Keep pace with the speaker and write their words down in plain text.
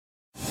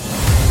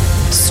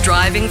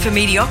Striving for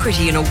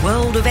mediocrity in a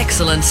world of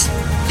excellence.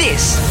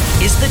 This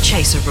is the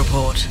Chaser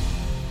Report.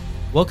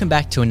 Welcome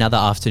back to another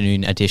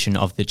afternoon edition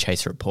of the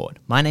Chaser Report.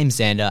 My name's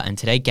Xander, and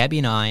today Gabby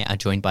and I are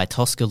joined by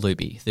Tosca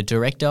Looby, the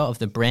director of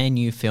the brand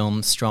new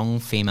film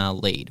Strong Female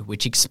Lead,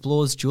 which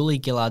explores Julie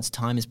Gillard's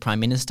time as Prime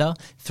Minister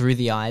through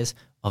the eyes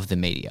of the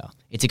media.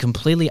 It's a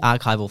completely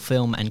archival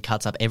film and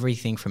cuts up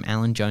everything from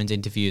Alan Jones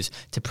interviews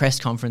to press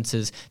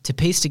conferences to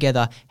piece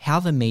together how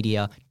the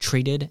media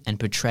treated and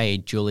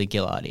portrayed Julie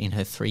Gillard in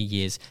her 3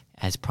 years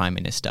as Prime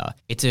Minister.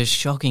 It's a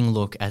shocking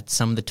look at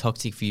some of the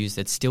toxic views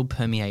that still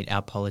permeate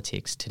our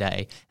politics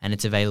today, and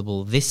it's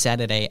available this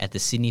Saturday at the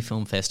Sydney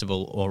Film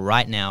Festival or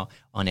right now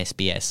on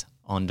SBS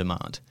On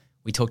Demand.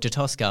 We talk to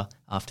Tosca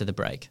after the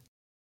break.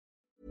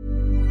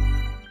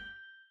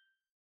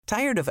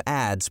 Tired of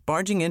ads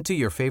barging into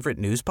your favorite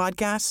news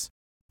podcasts?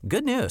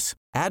 Good news.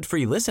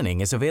 Ad-free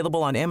listening is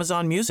available on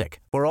Amazon Music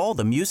for all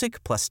the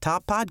music plus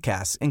top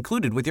podcasts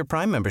included with your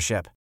Prime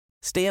membership.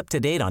 Stay up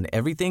to date on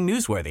everything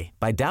newsworthy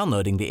by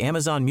downloading the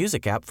Amazon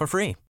Music app for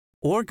free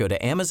or go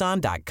to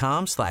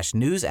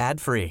amazon.com/news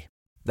ad free.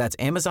 That's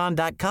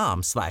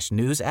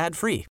amazon.com/news ad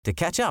free to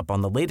catch up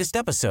on the latest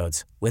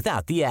episodes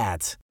without the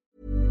ads.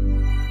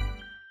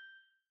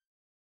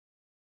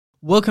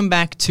 Welcome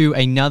back to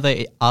another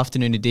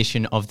afternoon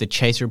edition of the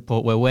Chaser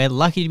Report, where we're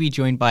lucky to be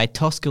joined by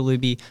Tosca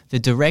Looby, the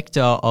director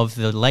of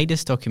the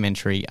latest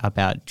documentary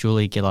about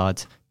Julie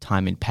Gillard's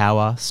time in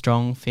power,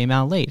 Strong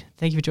Female Lead.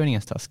 Thank you for joining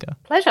us, Tosca.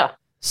 Pleasure.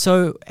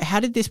 So how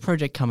did this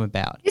project come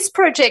about? This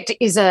project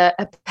is a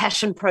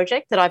passion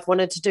project that I've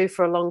wanted to do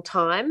for a long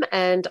time,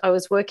 and I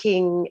was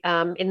working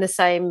in the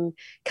same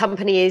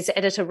company as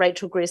editor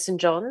Rachel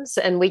Grierson-Johns,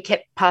 and we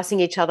kept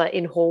passing each other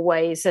in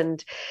hallways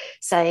and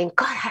saying,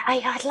 God,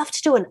 I'd love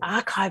to do an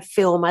archive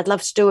film. I'd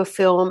love to do a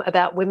film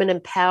about women in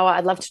power.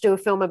 I'd love to do a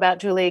film about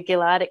Julia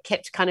Gillard. It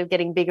kept kind of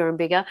getting bigger and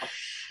bigger.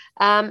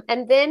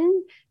 And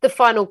then The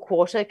Final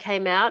Quarter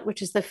came out,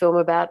 which is the film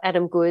about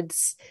Adam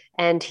Goodes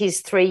and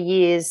his 3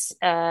 years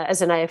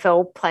as an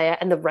AFL player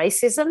and the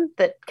racism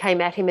that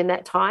came at him in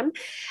that time.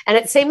 And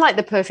it seemed like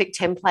the perfect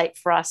template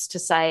for us to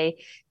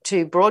say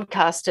to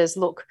broadcasters,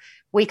 look,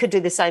 we could do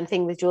the same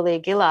thing with Julia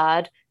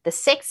Gillard, the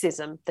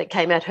sexism that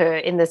came at her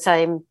in the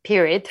same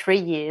period, 3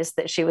 years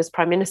that she was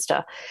Prime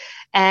Minister.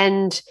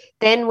 And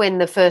then when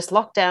the first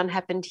lockdown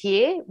happened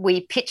here,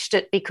 we pitched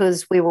it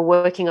because we were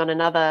working on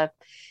another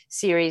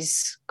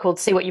series called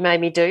See What You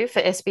Made Me Do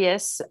for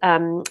SBS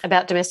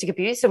about domestic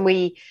abuse, and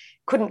we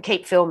couldn't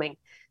keep filming.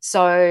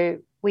 So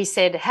we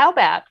said, how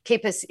about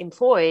keep us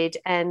employed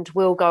and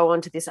we'll go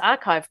on to this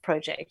archive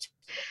project?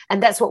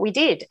 And that's what we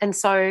did. And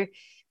so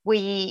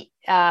we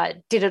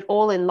did it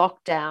all in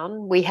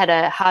lockdown. We had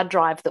a hard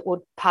drive that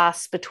would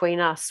pass between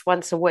us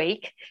once a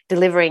week,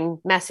 delivering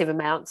massive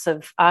amounts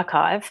of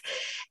archive.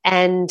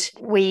 And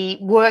we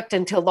worked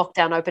until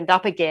lockdown opened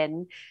up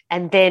again,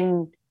 and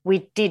then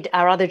we did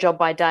our other job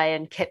by day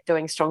and kept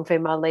doing Strong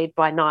Female Lead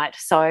by night.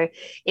 So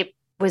it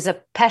was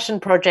a passion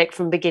project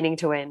from beginning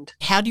to end.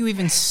 How do you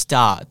even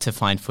start to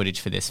find footage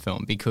for this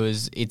film?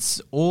 Because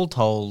it's all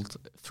told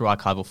through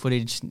archival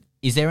footage.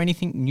 Is there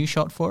anything new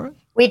shot for it?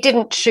 We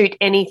didn't shoot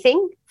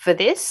anything for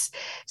this.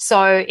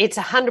 So it's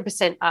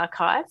 100%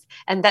 archive.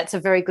 And that's a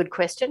very good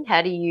question.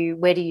 Where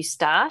do you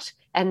start?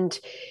 And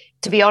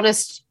to be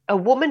honest, a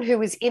woman who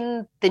was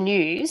in the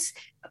news,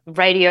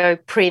 radio,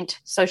 print,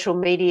 social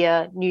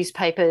media,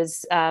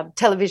 newspapers,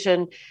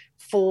 television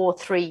for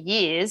 3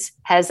 years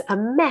has a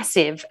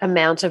massive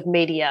amount of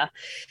media.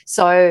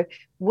 So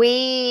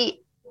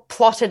we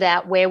plotted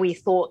out where we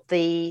thought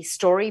the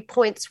story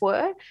points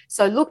were.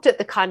 So looked at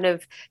the kind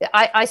of,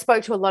 I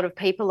spoke to a lot of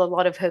people, a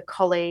lot of her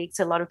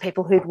colleagues, a lot of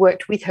people who'd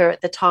worked with her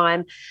at the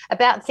time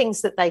about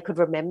things that they could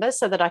remember,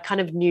 so that I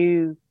kind of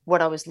knew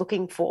what I was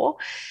looking for.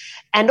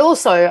 And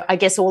also, I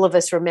guess all of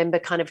us remember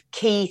kind of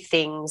key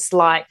things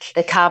like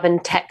the carbon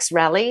tax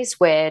rallies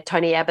where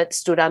Tony Abbott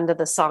stood under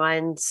the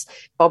signs,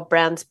 Bob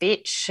Brown's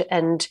bitch,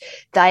 and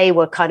they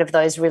were kind of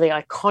those really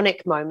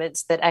iconic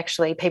moments that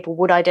actually people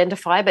would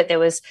identify, but there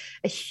was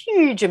a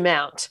huge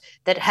amount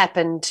that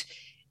happened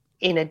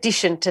in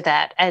addition to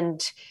that.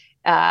 And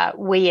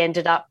we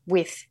ended up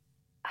with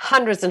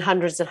hundreds and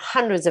hundreds and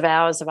hundreds of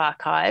hours of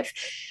archive.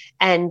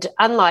 And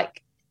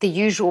unlike the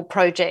usual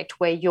project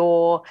where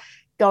you're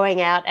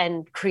going out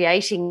and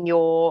creating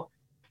your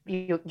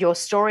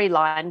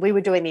storyline, we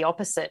were doing the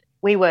opposite.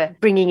 We were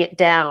bringing it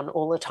down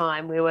all the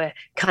time. We were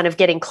kind of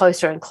getting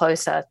closer and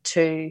closer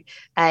to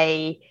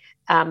a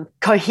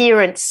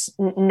coherent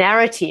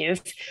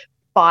narrative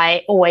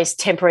by always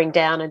tempering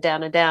down and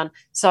down and down.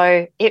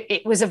 So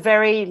it was a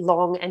very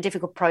long and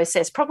difficult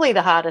process, probably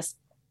the hardest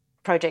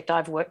project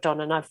I've worked on,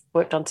 and I've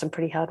worked on some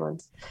pretty hard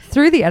ones.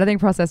 Through the editing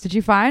process, did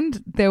you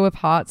find there were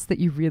parts that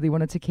you really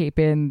wanted to keep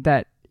in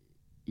that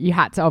you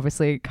had to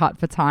obviously cut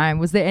for time?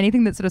 Was there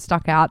anything that sort of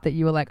stuck out that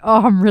you were like,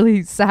 oh, I'm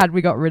really sad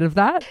we got rid of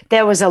that?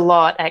 There was a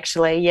lot,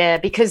 actually, yeah,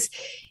 because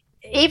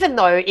even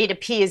though it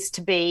appears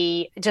to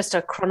be just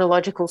a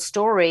chronological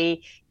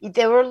story,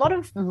 there were a lot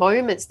of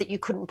moments that you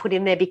couldn't put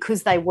in there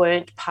because they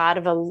weren't part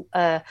of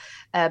a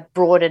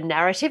broader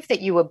narrative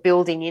that you were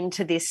building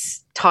into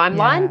this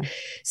timeline. Yeah.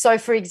 So,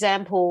 for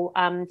example,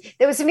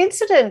 there was an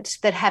incident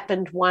that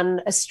happened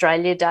one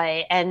Australia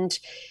Day, and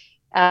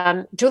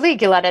Julia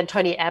Gillard and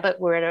Tony Abbott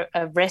were at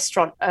a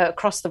restaurant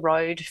across the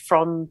road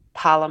from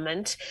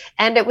Parliament,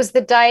 and it was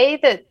the day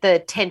that the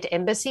tent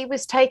embassy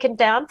was taken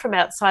down from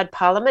outside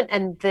Parliament,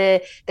 and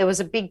there was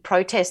a big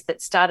protest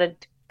that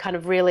started kind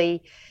of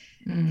really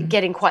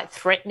getting quite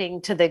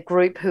threatening to the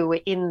group who were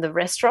in the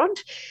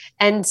restaurant.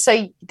 And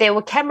so there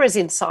were cameras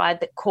inside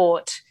that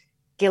caught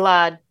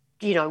Gillard,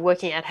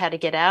 working out how to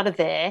get out of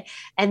there,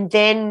 and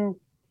then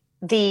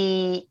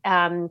the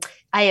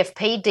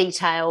AFP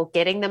detail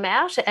getting them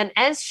out. And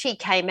as she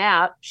came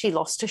out, she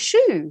lost a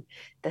shoe,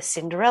 the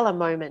Cinderella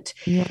moment.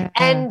 Yeah.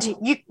 And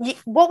you,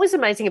 what was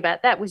amazing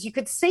about that was you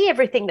could see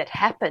everything that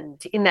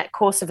happened in that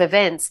course of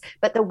events,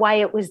 but the way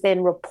it was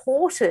then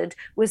reported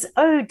was,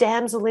 oh,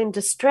 damsel in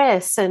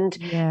distress, and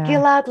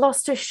Gillard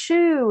lost a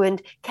shoe,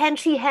 and can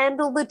she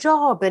handle the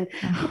job, and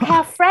look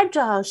how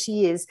fragile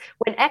she is,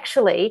 when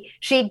actually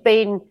she'd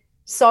been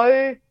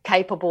so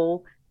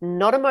capable,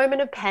 not a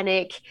moment of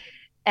panic.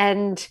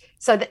 And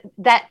so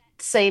that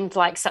seemed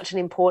like such an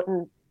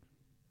important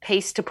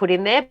piece to put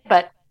in there,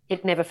 but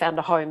it never found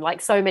a home,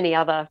 like so many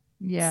other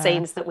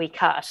scenes that we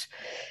cut.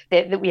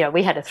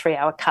 We had a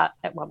 3-hour cut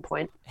at one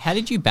point. How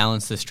did you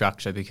balance the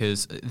structure?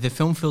 Because the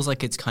film feels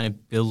like it's kind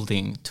of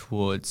building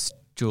towards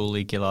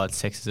Julie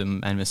Gillard's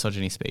sexism and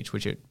misogyny speech,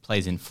 which it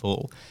plays in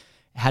full.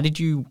 How did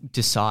you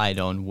decide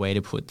on where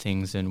to put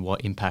things and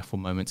what impactful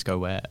moments go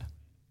where?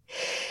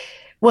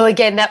 Well,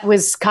 again, that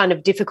was kind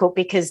of difficult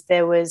because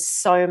there was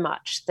so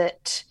much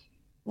that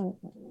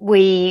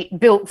we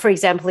built, for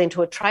example,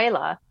 into a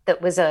trailer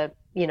that was a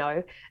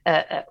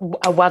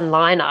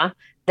one-liner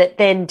that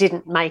then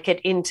didn't make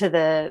it into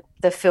the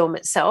film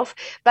itself.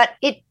 But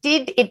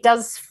it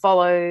does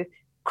follow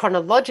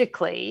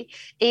chronologically,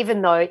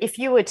 even though if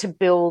you were to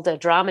build a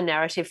drama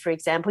narrative, for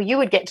example, you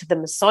would get to the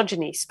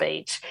misogyny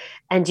speech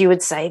and you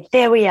would say,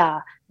 there we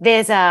are,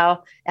 there's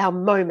our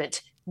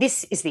moment.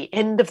 This is the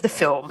end of the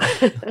film. Our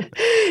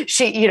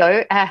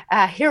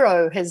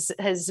hero has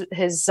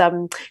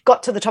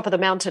got to the top of the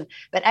mountain.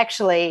 But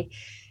actually,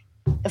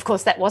 of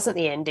course, that wasn't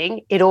the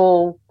ending. It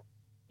all,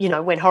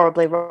 went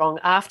horribly wrong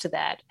after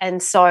that. And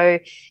so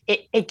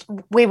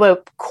we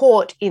were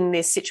caught in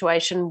this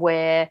situation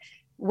where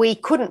we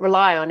couldn't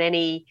rely on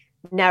any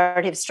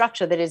narrative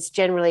structure that is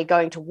generally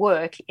going to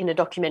work in a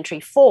documentary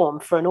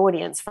form for an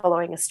audience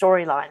following a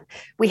storyline.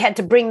 We had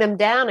to bring them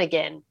down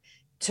again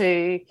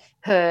to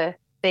her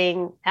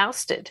being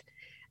ousted.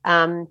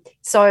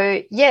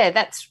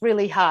 That's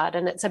really hard,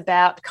 and it's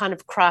about kind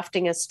of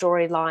crafting a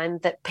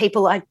storyline that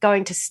people are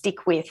going to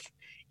stick with,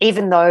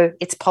 even though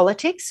it's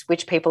politics,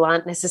 which people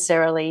aren't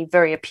necessarily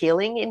very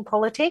appealing in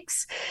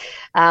politics,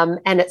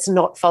 and it's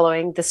not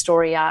following the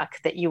story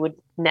arc that you would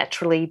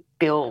naturally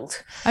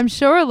build. I'm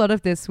sure a lot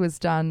of this was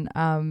done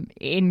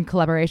in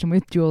collaboration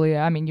with Julia.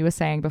 I mean, you were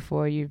saying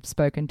before you've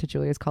spoken to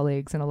Julia's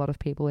colleagues and a lot of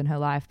people in her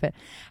life, but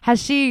has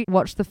she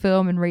watched the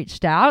film and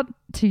reached out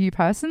to you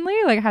personally?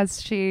 Like,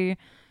 has she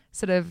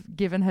sort of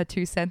given her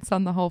 2 cents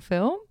on the whole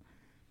film?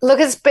 Look,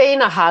 it's been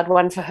a hard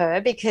one for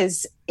her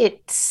because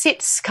it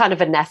sits kind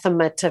of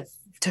anathema to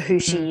who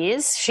she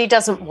is. She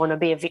doesn't want to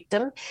be a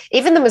victim.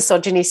 Even the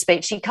misogyny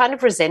speech, she kind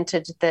of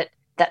resented that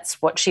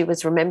that's what she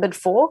was remembered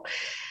for.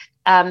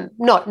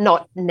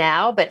 Not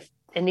now, but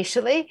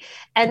initially.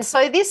 And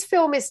so this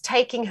film is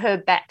taking her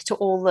back to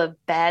all the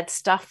bad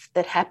stuff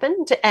that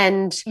happened.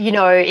 And,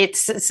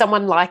 it's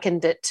someone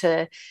likened it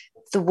to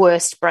the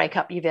worst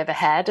breakup you've ever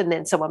had, and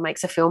then someone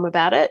makes a film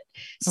about it.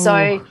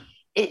 So...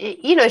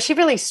 she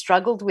really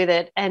struggled with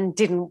it and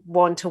didn't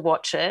want to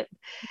watch it,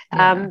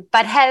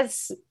 but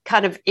has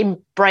kind of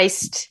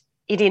embraced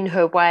it in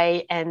her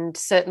way and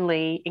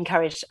certainly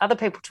encouraged other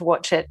people to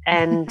watch it,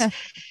 and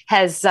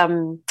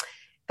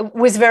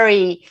was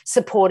very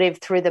supportive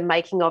through the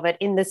making of it,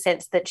 in the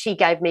sense that she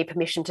gave me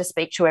permission to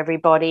speak to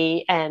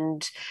everybody,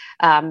 and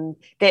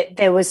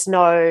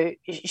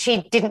she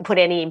didn't put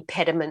any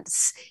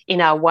impediments in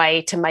our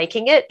way to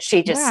making it.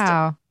 She just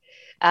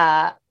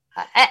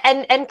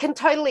and can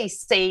totally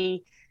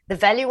see the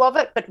value of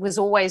it, but was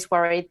always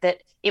worried that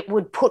it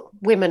would put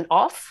women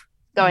off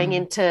going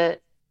into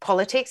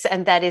politics,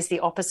 and that is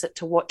the opposite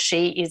to what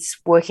she is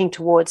working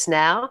towards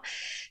now.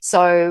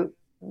 So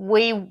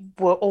we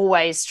were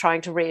always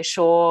trying to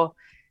reassure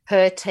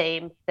her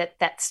team that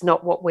that's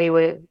not what we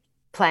were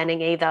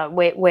planning either.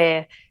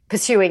 We're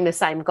pursuing the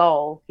same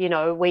goal.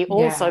 We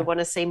also want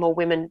to see more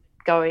women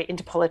go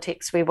into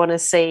politics. We want to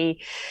see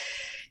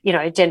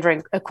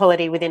gender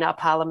equality within our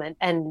parliament.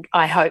 And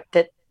I hope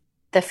that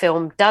the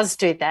film does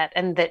do that,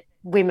 and that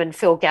women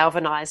feel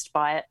galvanised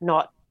by it,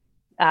 not,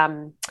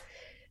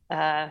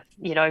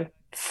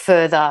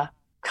 further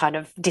kind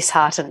of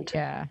disheartened.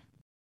 Yeah.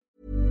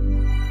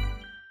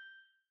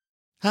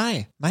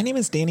 Hi, my name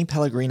is Danny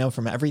Pellegrino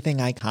from Everything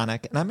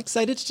Iconic, and I'm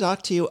excited to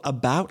talk to you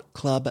about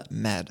Club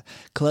Med.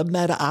 Club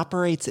Med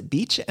operates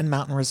beach and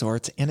mountain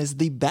resorts and is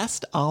the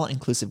best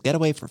all-inclusive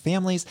getaway for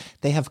families.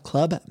 They have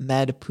Club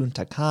Med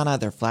Punta Cana,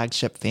 their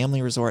flagship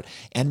family resort,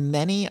 and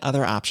many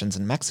other options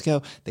in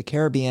Mexico, the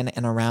Caribbean,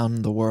 and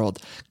around the world.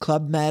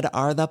 Club Med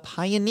are the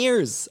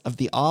pioneers of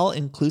the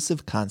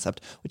all-inclusive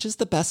concept, which is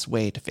the best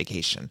way to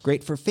vacation.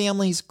 Great for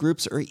families,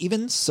 groups, or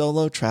even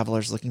solo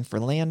travelers looking for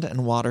land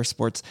and water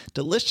sports,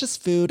 delicious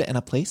food, and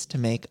a place to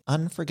make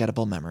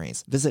unforgettable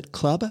memories. Visit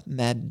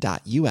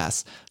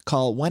clubmed.us,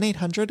 call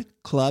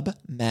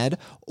 1-800-CLUB-MED,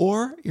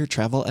 or your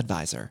travel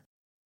advisor.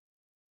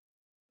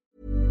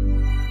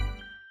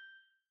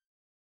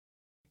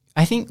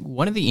 I think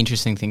one of the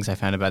interesting things I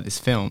found about this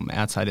film,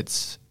 outside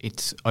its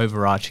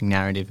overarching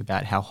narrative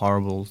about how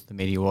horrible the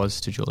media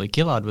was to Julia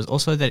Gillard, was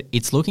also that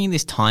it's looking at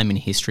this time in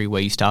history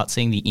where you start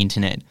seeing the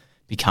internet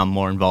become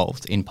more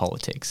involved in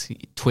politics.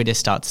 Twitter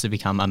starts to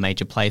become a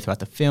major play throughout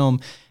the film,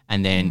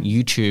 and then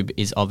YouTube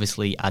is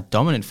obviously a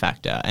dominant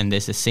factor. And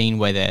there's a scene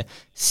where they're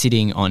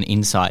sitting on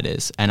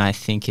insiders, and I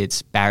think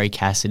it's Barry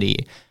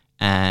Cassidy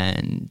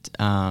and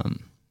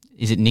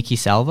is it Nikki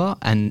Salva?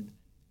 And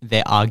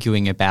they're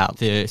arguing about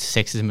the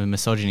sexism and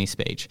misogyny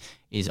speech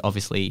is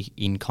obviously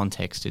in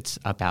context. It's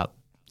about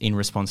in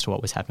response to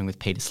what was happening with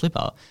Peter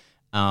Slipper.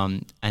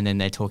 And then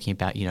they're talking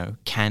about,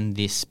 can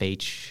this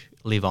speech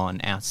live on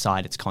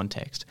outside its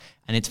context?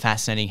 And it's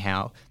fascinating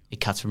how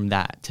it cuts from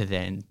that to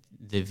then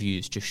the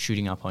views just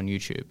shooting up on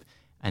YouTube.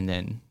 And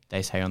then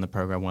they say on the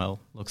program,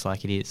 well, looks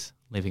like it is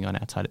living on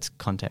outside its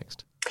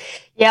context.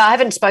 Yeah, I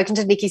haven't spoken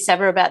to Nikki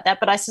Saber about that,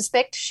 but I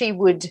suspect she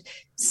would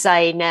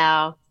say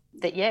now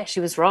that, yeah, she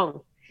was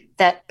wrong.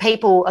 That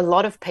a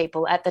lot of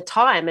people at the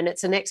time, and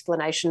it's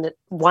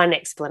one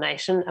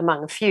explanation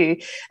among a few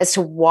as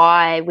to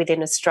why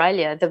within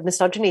Australia the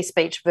misogyny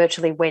speech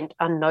virtually went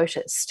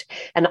unnoticed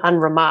and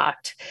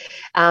unremarked.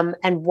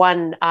 And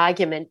one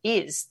argument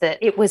is that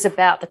it was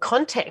about the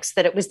context,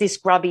 that it was this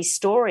grubby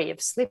story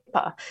of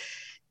Slipper.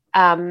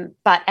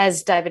 But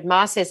as David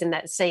Marr says in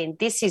that scene,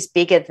 this is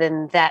bigger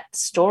than that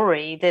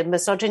story. The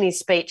misogyny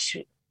speech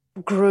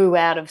grew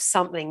out of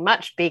something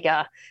much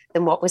bigger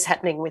than what was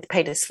happening with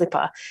Peter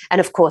Slipper. And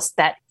of course,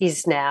 that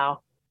is now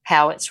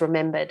how it's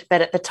remembered.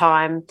 But at the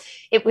time,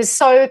 it was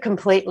so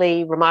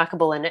completely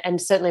remarkable.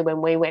 And certainly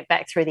when we went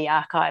back through the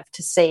archive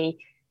to see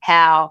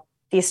how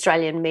the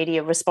Australian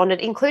media responded,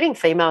 including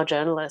female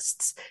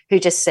journalists who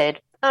just said,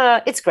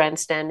 it's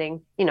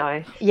grandstanding,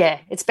 Yeah,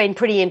 it's been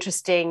pretty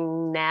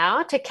interesting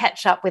now to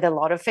catch up with a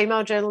lot of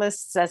female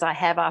journalists, as I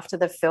have after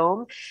the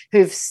film,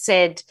 who've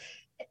said,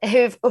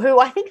 who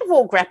I think have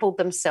all grappled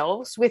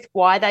themselves with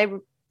why they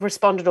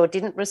responded or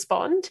didn't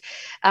respond,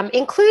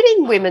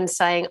 including women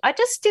saying, I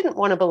just didn't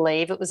want to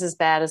believe it was as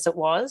bad as it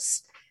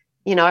was.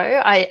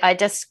 I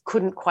just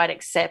couldn't quite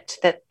accept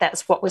that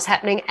that's what was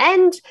happening,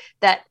 and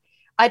that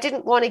I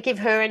didn't want to give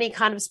her any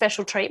kind of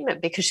special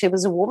treatment because she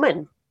was a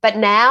woman. But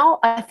now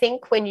I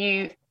think when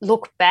you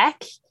look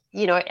back,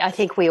 I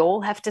think we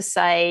all have to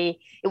say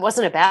it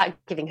wasn't about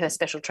giving her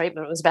special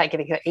treatment. It was about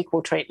giving her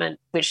equal treatment,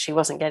 which she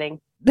wasn't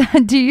getting.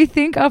 Do you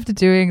think after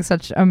doing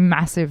such a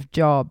massive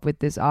job with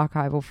this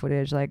archival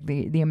footage, like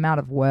the amount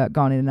of work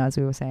gone in, as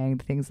we were saying,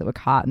 the things that were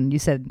cut, and you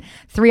said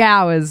 3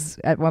 hours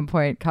at one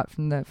point cut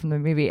from the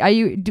movie,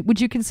 would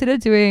you consider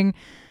doing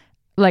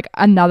like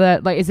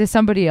another, like, is there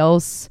somebody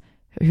else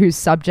whose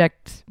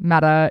subject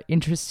matter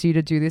interests you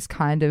to do this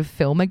kind of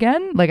film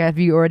again? Like, have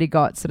you already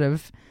got sort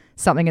of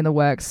something in the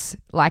works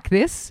like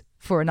this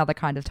for another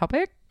kind of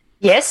topic?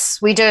 Yes,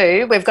 we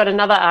do. We've got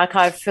another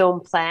archive film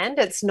planned.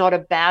 It's not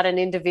about an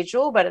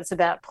individual, but it's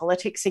about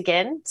politics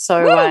again.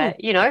 So,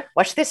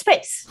 watch this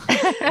space.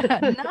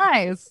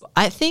 Nice.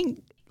 I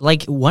think,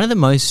 one of the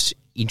most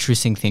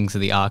interesting things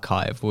of the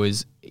archive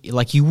was,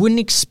 you wouldn't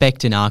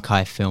expect an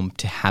archive film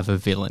to have a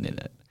villain in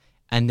it.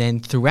 And then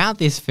throughout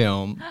this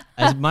film,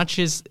 as much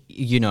as,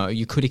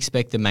 you could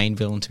expect the main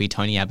villain to be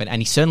Tony Abbott,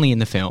 and he's certainly in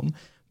the film,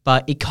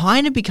 but it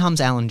kind of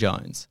becomes Alan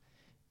Jones.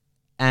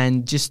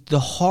 And just the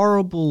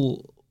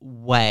horrible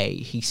way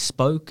he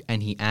spoke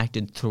and he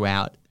acted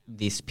throughout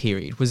this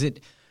period. Is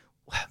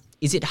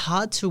it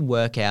hard to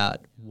work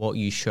out what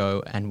you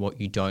show and what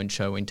you don't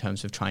show in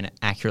terms of trying to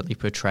accurately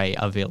portray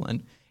a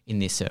villain in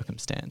this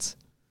circumstance?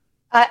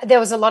 There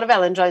was a lot of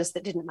Alan Jones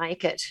that didn't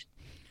make it.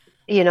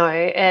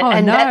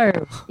 Yeah,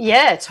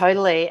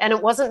 totally. And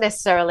it wasn't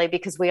necessarily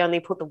because we only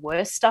put the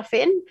worst stuff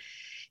in.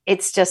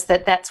 It's just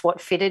that that's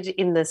what fitted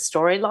in the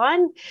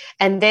storyline.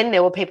 And then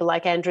there were people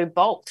like Andrew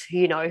Bolt,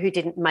 who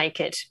didn't make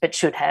it but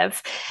should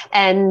have.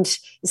 And,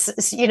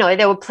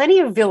 there were plenty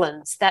of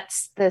villains.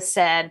 That's the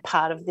sad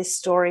part of this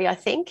story, I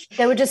think.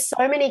 There were just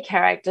so many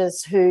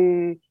characters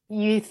who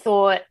you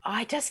thought,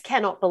 I just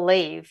cannot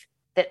believe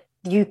that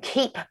you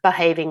keep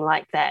behaving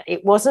like that.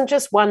 It wasn't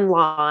just one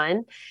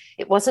line.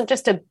 It wasn't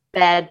just a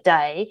bad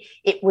day.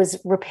 It was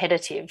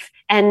repetitive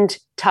and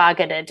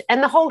targeted.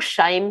 And the whole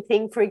shame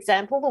thing, for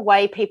example, the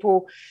way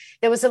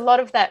there was a lot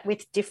of that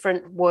with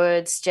different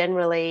words,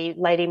 generally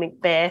Lady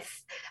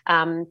Macbeth,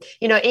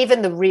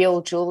 even the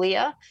real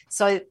Julia.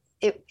 So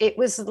it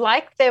was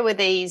like there were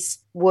these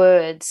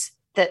words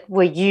that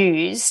were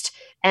used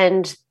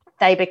and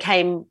they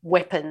became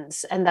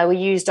weapons, and they were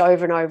used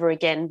over and over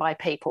again by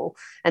people,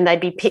 and they'd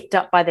be picked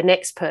up by the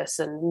next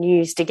person and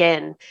used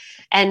again.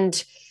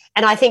 And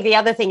I think the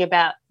other thing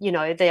about, you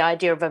know, the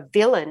idea of a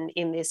villain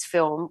in this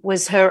film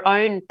was her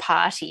own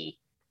party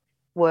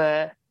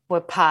were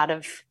part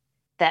of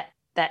that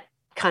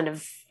kind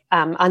of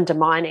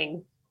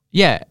undermining.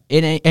 Yeah,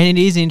 and it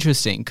is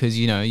interesting because,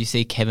 you know, you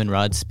see Kevin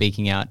Rudd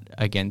speaking out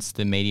against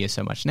the media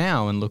so much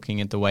now and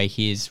looking at the way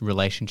his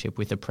relationship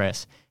with the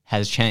press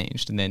has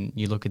changed. And then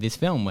you look at this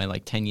film where,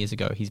 like, 10 years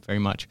ago, he's very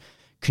much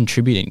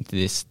contributing to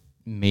this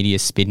media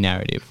spin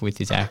narrative with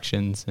his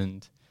actions.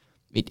 And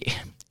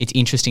it's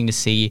interesting to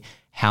see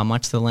how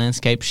much the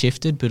landscape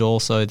shifted, but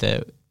also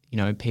that, you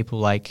know, people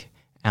like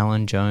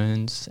Alan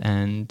Jones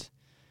and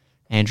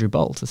Andrew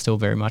Bolt are still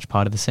very much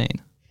part of the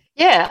scene.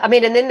 Yeah, I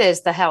mean, and then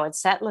there's the Howard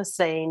Sattler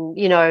scene,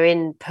 you know,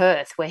 in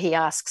Perth, where he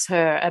asks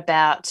her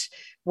about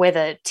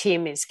whether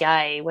Tim is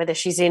gay, whether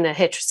she's in a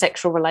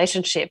heterosexual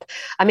relationship.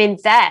 I mean,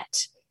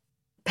 that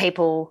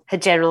people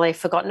had generally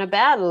forgotten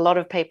about. A lot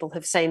of people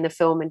have seen the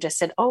film and just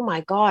said, oh,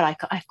 my God,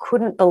 I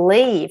couldn't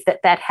believe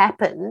that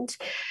happened.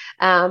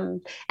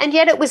 And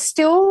yet it was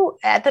still,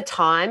 at the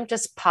time,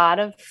 just part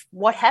of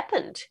what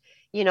happened.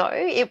 You know,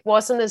 it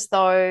wasn't as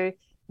though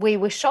we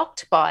were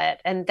shocked by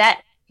it. And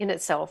that in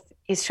itself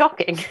is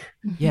shocking.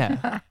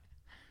 Yeah.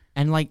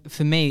 And, like,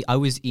 for me, I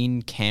was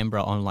in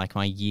Canberra on, like,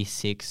 my year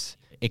 6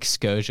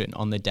 excursion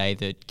on the day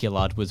that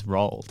Gillard was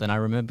rolled, and I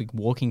remember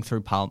walking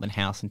through Parliament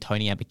House and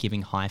Tony Abbott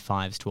giving high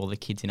fives to all the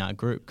kids in our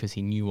group because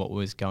he knew what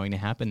was going to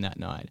happen that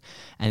night.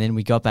 And then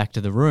we got back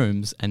to the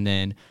rooms, and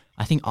then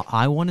I think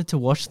I wanted to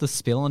watch the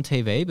spill on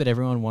TV, but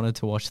everyone wanted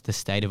to watch the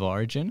State of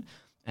Origin.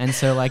 And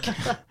so, like,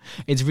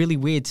 it's really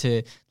weird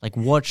to, like,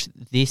 watch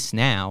this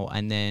now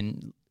and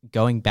then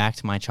going back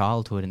to my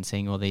childhood and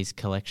seeing all these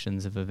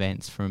collections of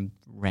events from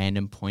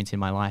random points in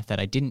my life that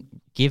I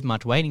didn't give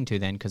much weighting to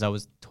then because I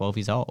was 12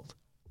 years old.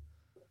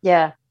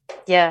 Yeah.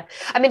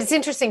 I mean, it's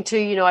interesting too,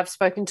 you know, I've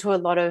spoken to a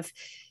lot of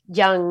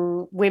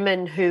young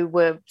women who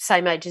were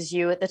same age as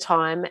you at the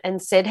time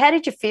and said, how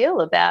did you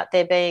feel about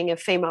there being a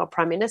female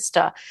prime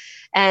minister?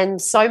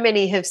 And so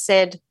many have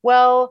said,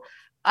 well,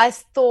 I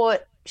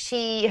thought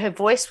her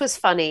voice was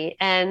funny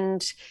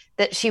and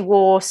that she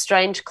wore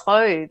strange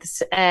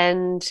clothes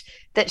and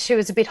that she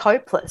was a bit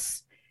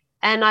hopeless.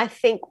 And I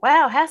think,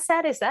 wow, how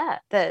sad is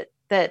that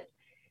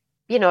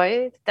you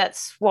know,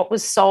 that's what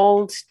was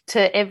sold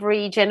to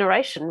every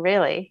generation,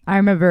 really. I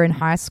remember in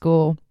high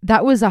school,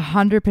 that was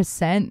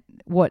 100%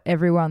 what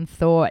everyone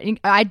thought.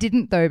 I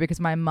didn't, though,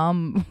 because my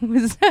mum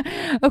was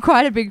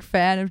quite a big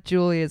fan of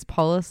Julia's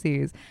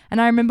policies.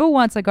 And I remember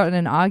once I got in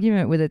an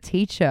argument with a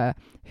teacher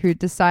who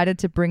decided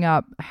to bring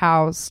up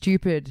how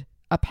stupid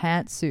a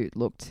pantsuit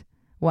looked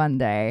one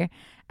day.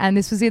 And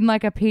this was in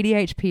like a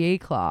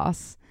PDHPE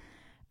class.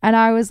 And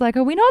I was like,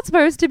 are we not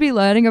supposed to be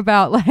learning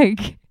about,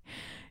 like,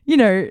 you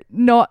know,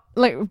 not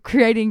like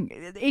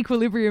creating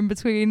equilibrium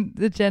between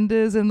the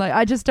genders? And like,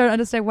 I just don't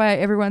understand why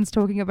everyone's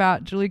talking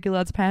about Julia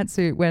Gillard's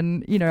pantsuit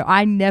when, you know,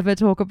 I never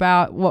talk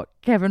about what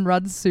Kevin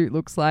Rudd's suit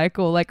looks like,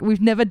 or like we've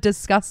never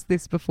discussed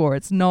this before.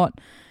 It's not,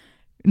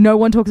 no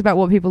one talks about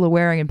what people are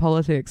wearing in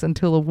politics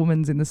until a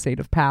woman's in the seat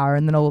of power,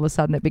 and then all of a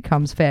sudden it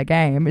becomes fair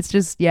game. It's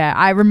just, yeah,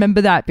 I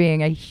remember that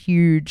being a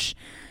huge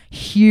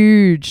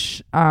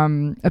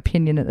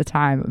opinion at the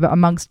time, but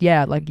amongst,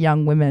 yeah, like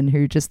young women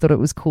who just thought it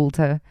was cool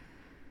to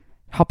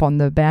hop on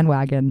the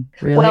bandwagon,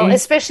 really. Well,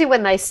 especially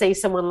when they see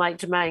someone like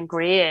Germaine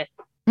Greer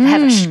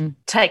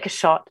take a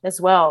shot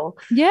as well.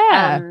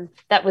 Yeah.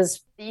 That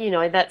was, you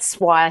know, that's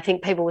why I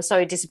think people were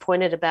so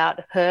disappointed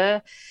about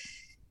her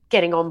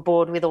getting on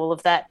board with all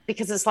of that,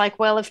 because it's like,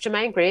 well, if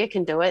Germaine Greer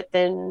can do it,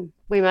 then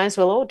we may as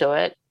well all do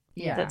it.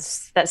 Yeah.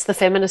 That's the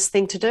feminist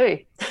thing to do.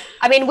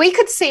 I mean, we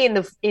could see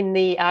in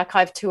the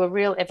archive too a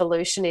real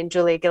evolution in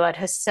Julia Gillard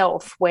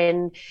herself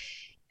when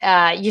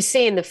you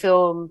see in the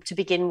film, to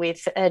begin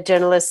with, a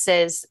journalist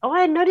says, oh,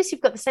 I noticed you've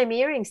got the same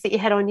earrings that you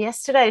had on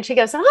yesterday. And she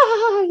goes,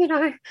 oh, you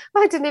know,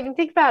 I didn't even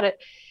think about it.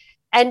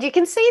 And you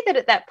can see that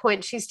at that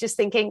point she's just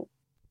thinking,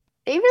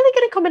 are you really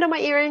going to comment on my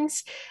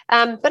earrings?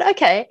 But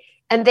okay.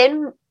 And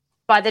then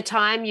by the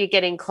time you're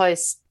getting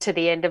close to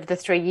the end of the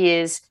 3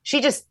 years, she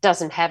just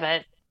doesn't have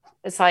it.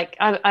 It's like,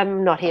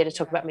 I'm not here to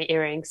talk about my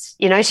earrings.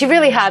 You know, she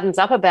really hardens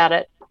up about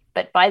it.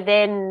 But by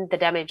then, the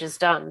damage is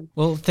done.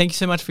 Well, thank you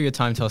so much for your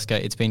time,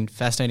 Tosca. It's been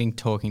fascinating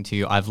talking to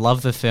you. I've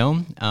loved the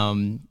film,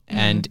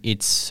 and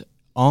it's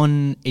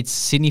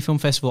Sydney Film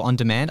Festival on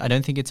demand. I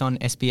don't think it's on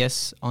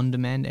SBS on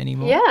demand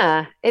anymore.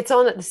 Yeah, it's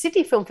on at the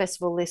Sydney Film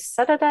Festival this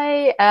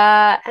Saturday,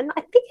 and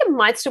I think it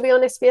might still be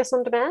on SBS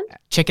on demand.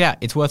 Check it out.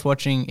 It's worth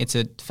watching. It's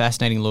a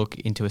fascinating look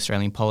into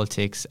Australian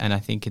politics, and I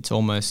think it's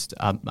almost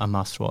a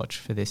must-watch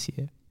for this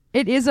year.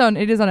 It is on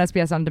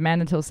SBS on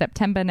demand until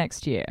September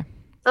next year.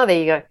 Oh, there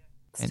you go.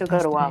 Still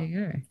got a while.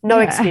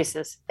 No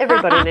excuses.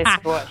 Everybody needs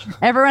to watch.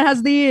 Everyone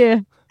has the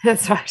year.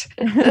 That's right.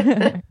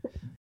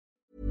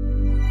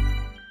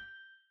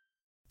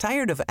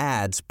 Tired of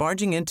ads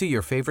barging into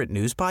your favorite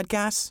news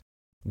podcasts?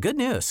 Good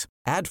news.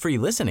 Ad-free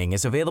listening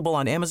is available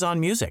on Amazon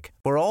Music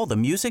for all the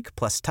music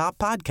plus top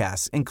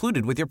podcasts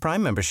included with your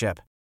Prime membership.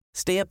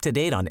 Stay up to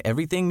date on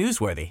everything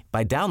newsworthy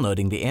by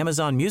downloading the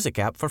Amazon Music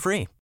app for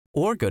free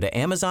or go to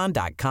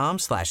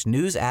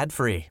amazon.com/news ad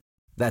free.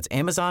 That's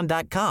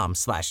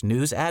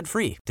amazon.com/news ad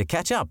free to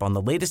catch up on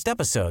the latest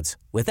episodes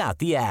without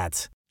the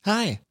ads.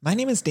 Hi, my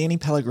name is Danny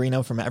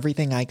Pellegrino from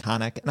Everything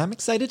Iconic, and I'm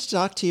excited to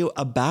talk to you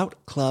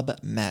about Club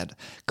Med.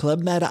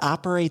 Club Med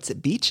operates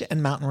beach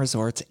and mountain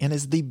resorts and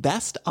is the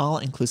best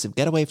all-inclusive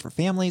getaway for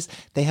families.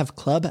 They have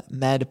Club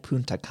Med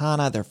Punta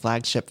Cana, their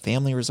flagship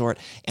family resort,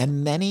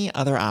 and many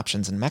other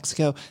options in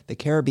Mexico, the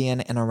Caribbean,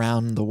 and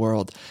around the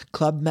world.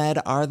 Club Med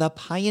are the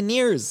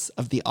pioneers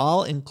of the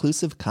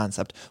all-inclusive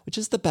concept, which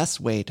is the best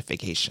way to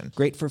vacation.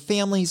 Great for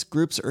families,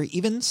 groups, or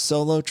even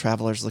solo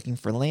travelers looking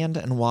for land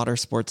and water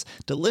sports,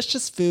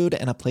 delicious food,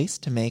 and a place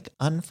to make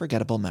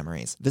unforgettable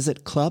memories.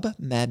 Visit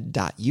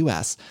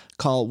clubmed.us,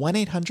 call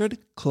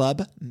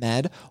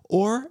 1-800-CLUB-MED,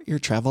 or your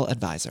travel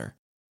advisor.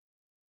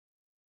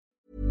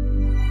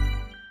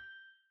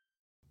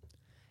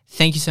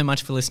 Thank you so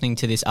much for listening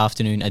to this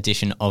afternoon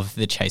edition of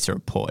The Chaser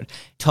Report.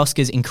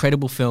 Tosca's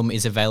incredible film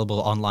is available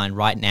online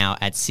right now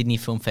at Sydney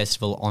Film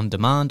Festival On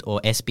Demand or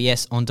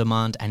SBS On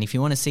Demand, and if you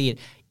want to see it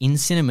in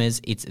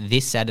cinemas, it's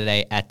this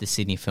Saturday at the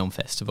Sydney Film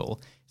Festival.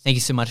 Thank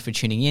you so much for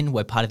tuning in.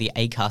 We're part of the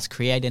Acast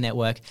Creator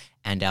Network,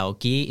 and our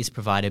gear is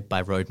provided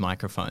by Rode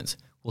Microphones.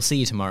 We'll see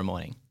you tomorrow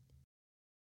morning.